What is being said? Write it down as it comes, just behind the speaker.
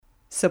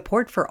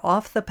Support for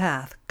Off the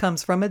Path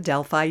comes from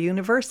Adelphi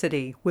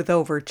University with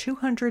over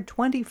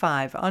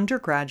 225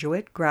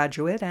 undergraduate,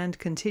 graduate, and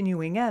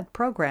continuing ed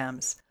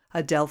programs.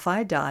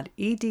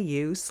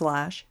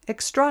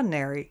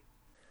 adelphi.edu/extraordinary.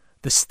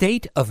 The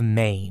state of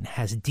Maine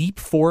has deep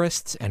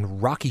forests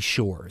and rocky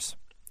shores.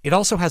 It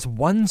also has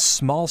one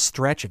small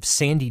stretch of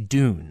sandy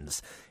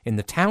dunes in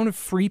the town of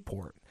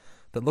Freeport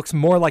that looks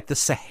more like the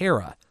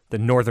Sahara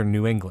than northern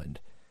New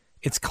England.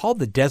 It's called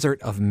the Desert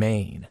of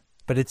Maine,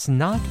 but it's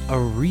not a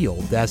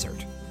real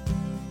desert.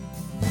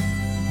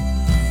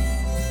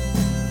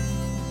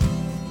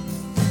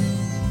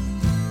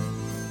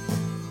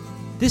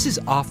 This is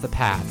Off the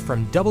Path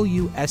from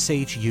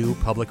WSHU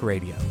Public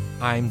Radio.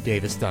 I'm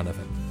Davis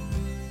Donovan.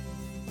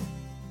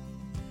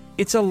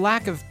 It's a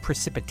lack of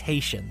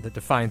precipitation that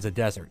defines a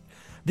desert.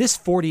 This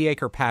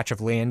 40-acre patch of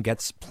land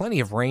gets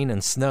plenty of rain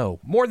and snow,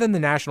 more than the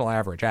national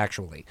average,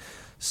 actually.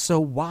 So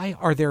why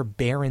are there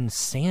barren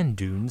sand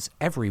dunes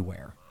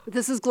everywhere?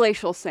 This is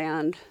glacial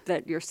sand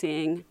that you're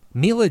seeing.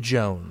 Mila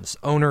Jones,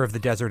 owner of the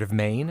Desert of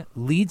Maine,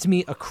 leads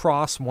me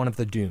across one of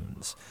the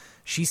dunes.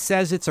 She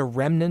says it's a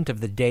remnant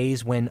of the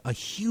days when a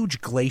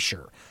huge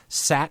glacier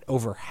sat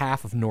over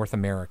half of North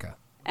America.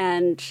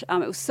 And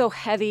it was so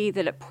heavy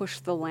that it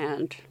pushed the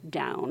land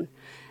down.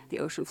 The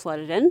ocean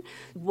flooded in.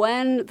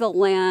 When the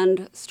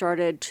land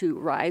started to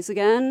rise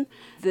again,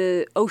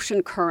 the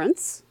ocean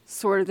currents,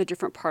 sort of the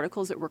different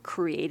particles that were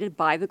created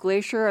by the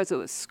glacier as it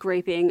was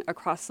scraping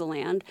across the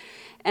land,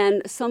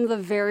 and some of the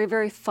very,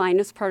 very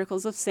finest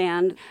particles of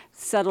sand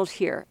settled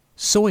here.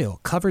 Soil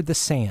covered the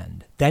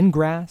sand, then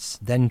grass,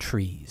 then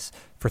trees.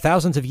 For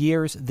thousands of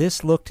years,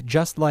 this looked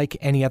just like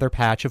any other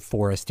patch of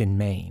forest in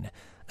Maine,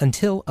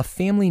 until a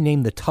family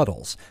named the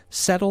Tuttles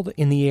settled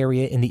in the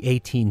area in the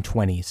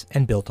 1820s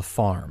and built a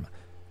farm.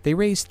 They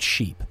raised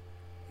sheep,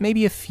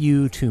 maybe a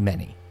few too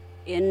many.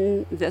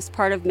 In this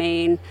part of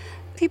Maine,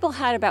 people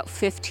had about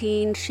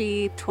 15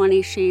 sheep,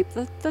 20 sheep.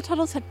 The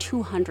Tuttles had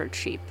 200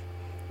 sheep.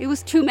 It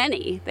was too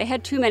many. They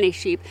had too many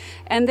sheep.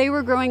 And they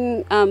were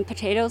growing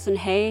potatoes and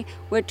hay,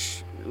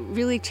 which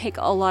really take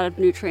a lot of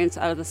nutrients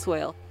out of the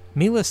soil.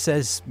 Mila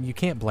says you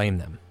can't blame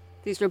them.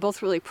 These were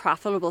both really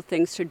profitable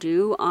things to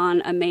do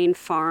on a Maine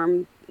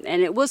farm,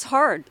 and it was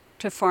hard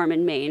to farm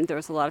in Maine. There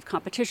was a lot of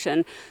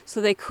competition,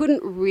 so they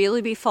couldn't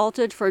really be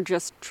faulted for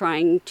just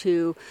trying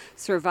to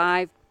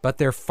survive. But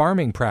their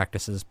farming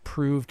practices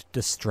proved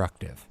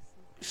destructive.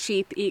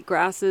 Sheep eat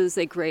grasses,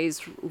 they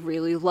graze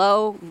really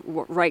low,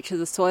 right to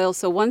the soil.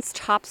 So once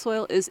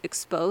topsoil is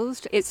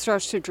exposed, it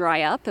starts to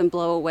dry up and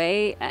blow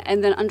away,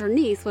 and then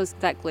underneath was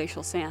that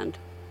glacial sand.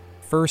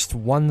 First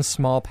one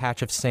small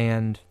patch of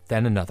sand,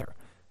 then another.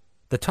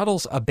 The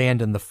Tuttles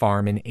abandoned the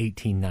farm in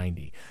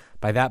 1890.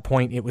 By that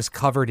point, it was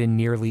covered in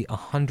nearly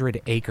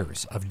 100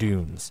 acres of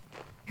dunes.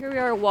 Here we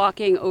are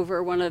walking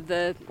over one of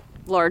the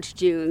large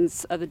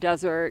dunes of the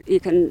desert. You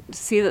can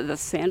see that the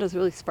sand is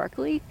really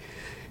sparkly.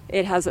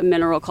 It has a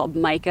mineral called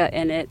mica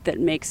in it that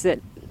makes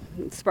it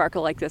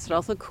sparkle like this. It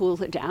also cools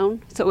it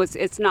down. So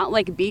it's not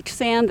like beach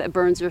sand that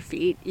burns your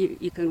feet.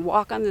 You can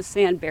walk on the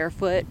sand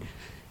barefoot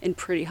in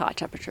pretty hot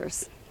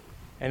temperatures.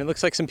 And it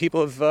looks like some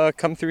people have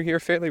come through here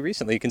fairly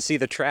recently. You can see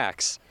the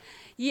tracks.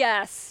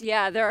 Yes,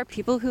 yeah, there are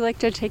people who like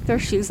to take their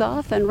shoes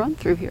off and run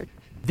through here.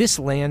 This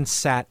land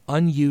sat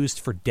unused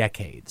for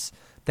decades.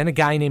 Then a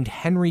guy named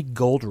Henry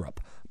Goldrup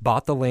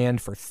bought the land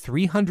for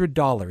 $300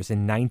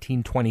 in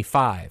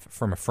 1925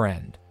 from a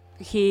friend.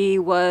 He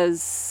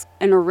was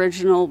an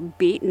original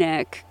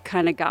beatnik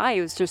kind of guy.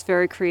 He was just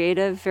very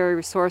creative, very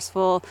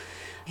resourceful.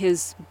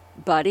 His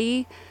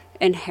buddy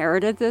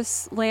inherited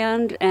this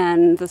land,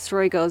 and the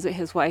story goes that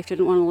his wife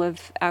didn't want to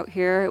live out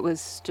here. It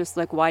was just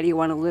like, why do you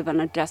want to live on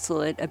a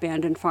desolate,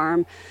 abandoned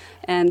farm?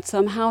 And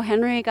somehow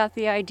Henry got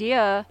the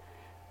idea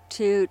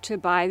to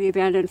buy the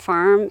abandoned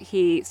farm.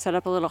 He set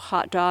up a little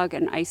hot dog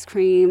and ice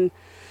cream,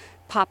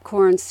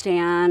 popcorn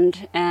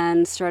stand,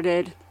 and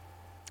started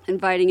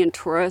inviting in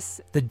tourists.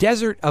 The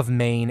Desert of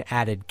Maine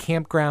added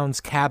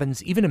campgrounds,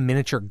 cabins, even a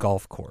miniature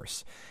golf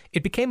course.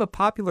 It became a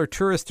popular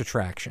tourist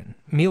attraction.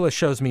 Mila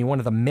shows me one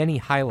of the many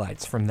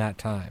highlights from that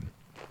time.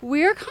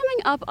 We're coming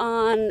up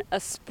on a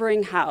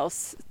spring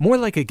house. More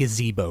like a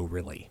gazebo,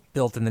 really,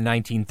 built in the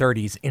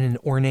 1930s in an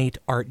ornate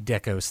Art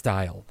Deco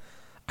style.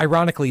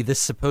 Ironically,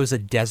 this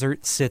supposed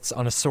desert sits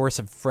on a source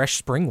of fresh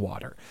spring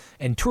water,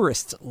 and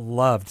tourists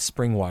loved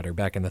spring water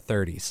back in the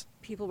 30s.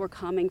 People were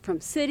coming from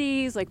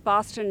cities like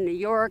Boston and New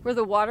York, where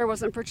the water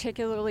wasn't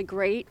particularly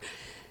great.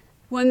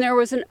 When there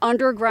was an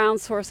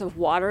underground source of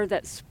water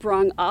that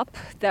sprung up,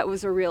 that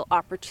was a real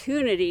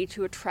opportunity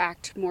to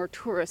attract more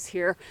tourists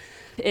here.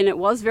 And it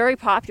was very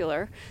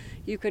popular.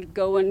 You could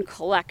go and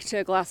collect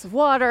a glass of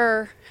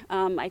water.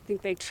 I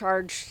think they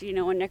charged,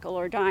 a nickel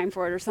or a dime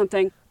for it or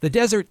something. The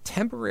desert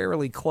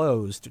temporarily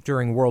closed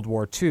during World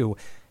War II,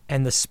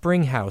 and the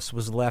spring house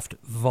was left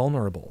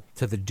vulnerable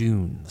to the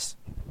dunes.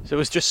 So it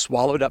was just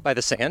swallowed up by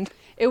the sand?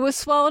 It was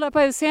swallowed up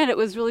by the sand. It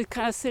was really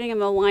kind of sitting in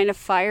the line of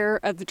fire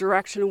of the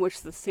direction in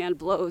which the sand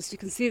blows. You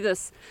can see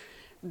this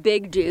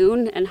big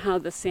dune and how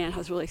the sand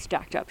has really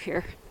stacked up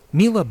here.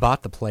 Mila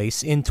bought the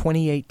place in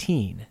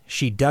 2018.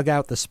 She dug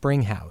out the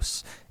spring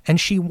house, and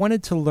she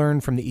wanted to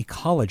learn from the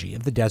ecology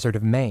of the Desert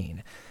of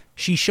Maine.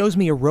 She shows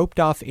me a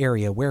roped-off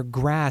area where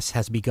grass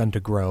has begun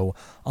to grow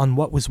on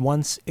what was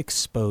once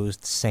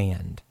exposed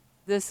sand.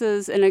 This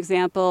is an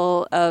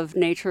example of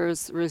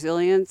nature's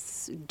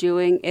resilience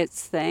doing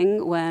its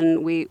thing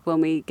when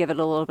we give it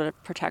a little bit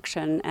of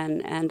protection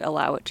and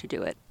allow it to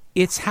do it.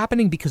 It's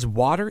happening because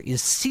water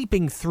is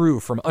seeping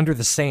through from under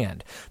the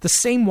sand, the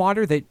same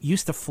water that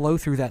used to flow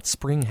through that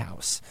spring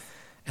house.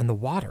 And the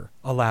water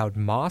allowed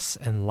moss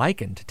and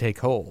lichen to take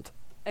hold.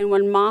 And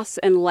when moss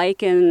and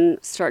lichen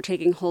start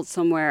taking hold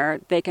somewhere,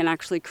 they can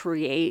actually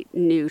create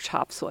new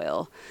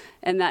topsoil.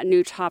 And that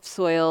new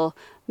topsoil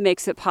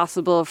makes it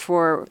possible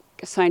for,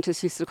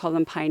 scientists used to call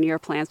them pioneer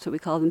plants, but we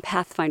call them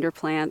pathfinder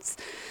plants.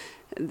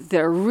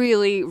 They're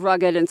really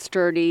rugged and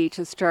sturdy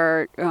to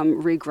start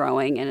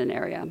regrowing in an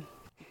area.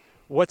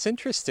 What's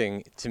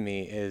interesting to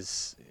me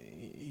is,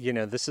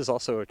 this is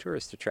also a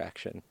tourist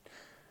attraction.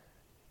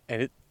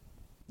 And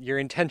you're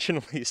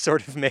intentionally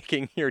sort of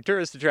making your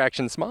tourist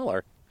attraction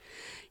smaller.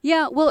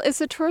 Yeah, well, it's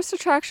a tourist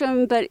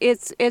attraction, but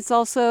it's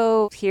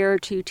also here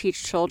to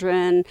teach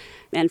children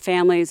and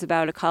families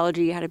about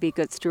ecology, how to be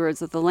good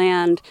stewards of the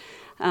land,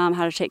 how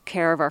to take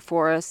care of our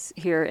forests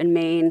here in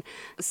Maine.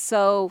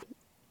 So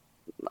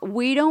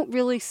we don't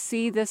really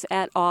see this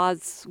at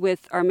odds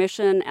with our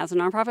mission as a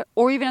nonprofit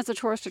or even as a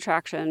tourist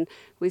attraction.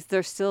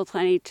 There's still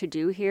plenty to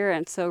do here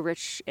and so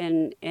rich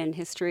in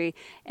history.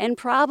 And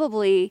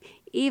probably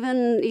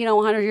even,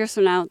 100 years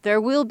from now, there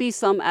will be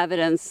some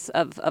evidence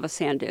of a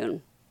sand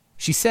dune.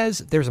 She says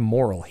there's a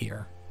moral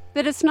here.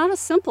 But it's not a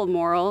simple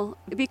moral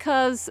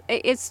because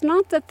it's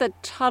not that the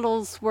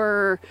Tuttles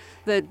were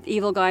the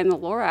evil guy in the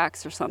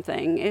Lorax or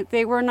something.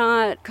 They were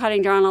not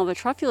cutting down all the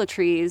truffula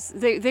trees.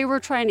 They were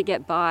trying to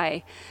get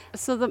by.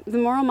 So the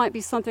moral might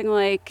be something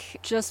like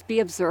just be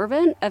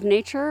observant of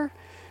nature.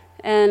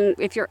 And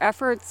if your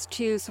efforts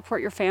to support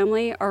your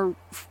family are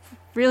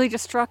really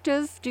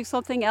destructive, do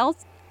something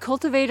else.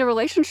 Cultivate a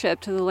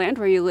relationship to the land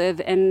where you live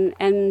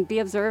and be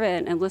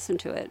observant and listen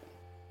to it.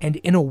 And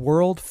in a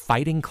world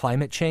fighting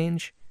climate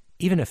change,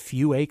 even a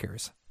few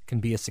acres can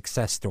be a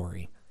success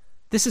story.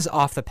 This is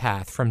Off the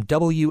Path from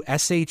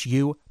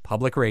WSHU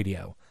Public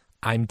Radio.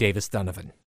 I'm Davis Donovan.